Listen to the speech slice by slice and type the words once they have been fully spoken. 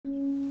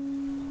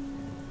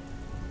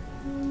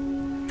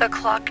The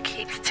clock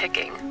keeps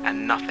ticking.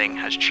 And nothing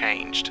has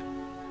changed.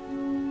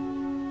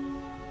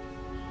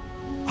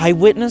 I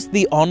witnessed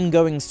the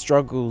ongoing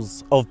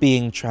struggles of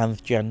being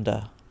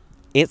transgender.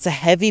 It's a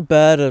heavy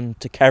burden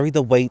to carry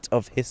the weight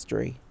of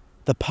history.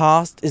 The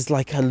past is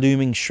like a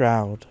looming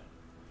shroud,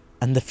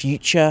 and the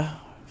future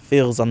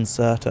feels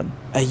uncertain.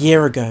 A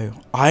year ago,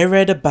 I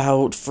read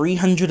about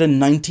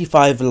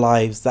 395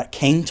 lives that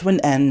came to an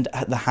end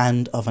at the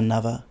hand of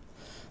another.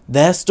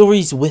 Their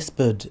stories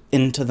whispered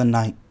into the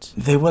night.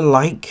 They were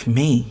like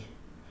me,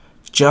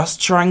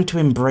 just trying to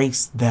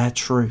embrace their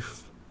truth.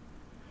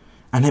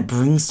 And it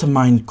brings to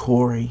mind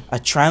Corey, a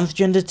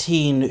transgender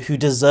teen who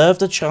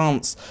deserved a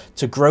chance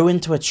to grow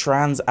into a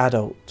trans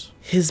adult.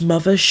 His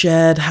mother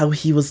shared how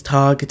he was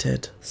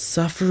targeted,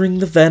 suffering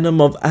the venom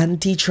of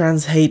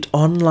anti-trans hate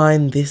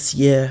online this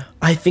year.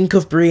 I think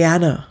of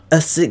Brianna, a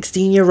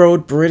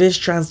 16-year-old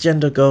British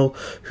transgender girl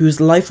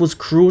whose life was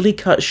cruelly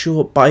cut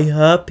short by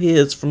her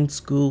peers from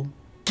school.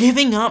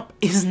 Giving up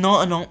is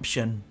not an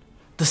option.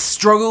 The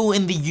struggle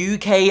in the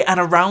UK and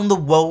around the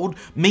world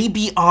may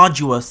be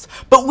arduous,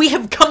 but we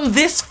have come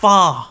this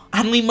far,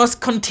 and we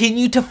must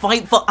continue to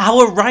fight for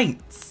our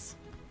rights.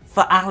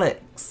 For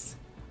Alex,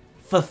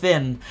 for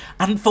Finn,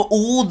 and for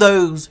all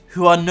those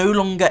who are no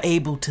longer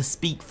able to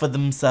speak for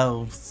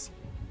themselves.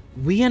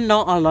 We are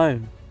not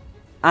alone.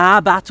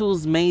 Our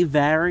battles may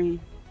vary,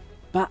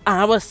 but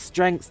our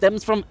strength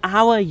stems from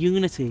our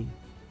unity.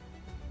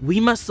 We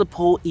must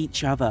support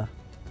each other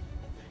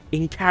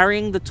in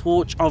carrying the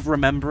torch of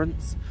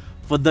remembrance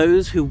for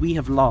those who we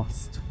have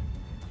lost.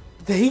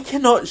 They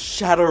cannot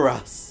shatter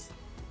us.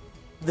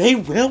 They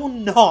will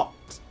not.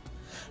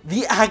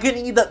 The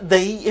agony that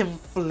they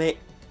inflict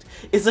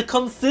is a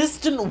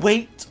consistent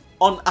weight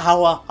on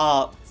our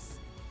hearts.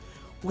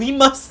 We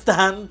must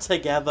stand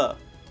together,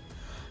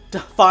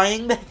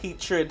 defying the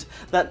hatred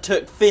that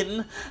took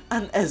Finn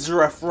and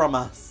Ezra from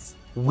us.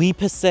 We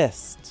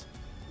persist,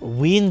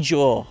 we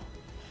endure,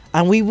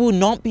 and we will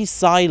not be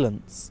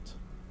silenced.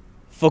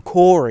 For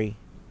Corey,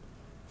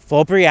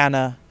 for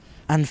Brianna,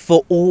 and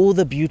for all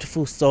the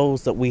beautiful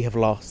souls that we have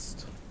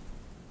lost.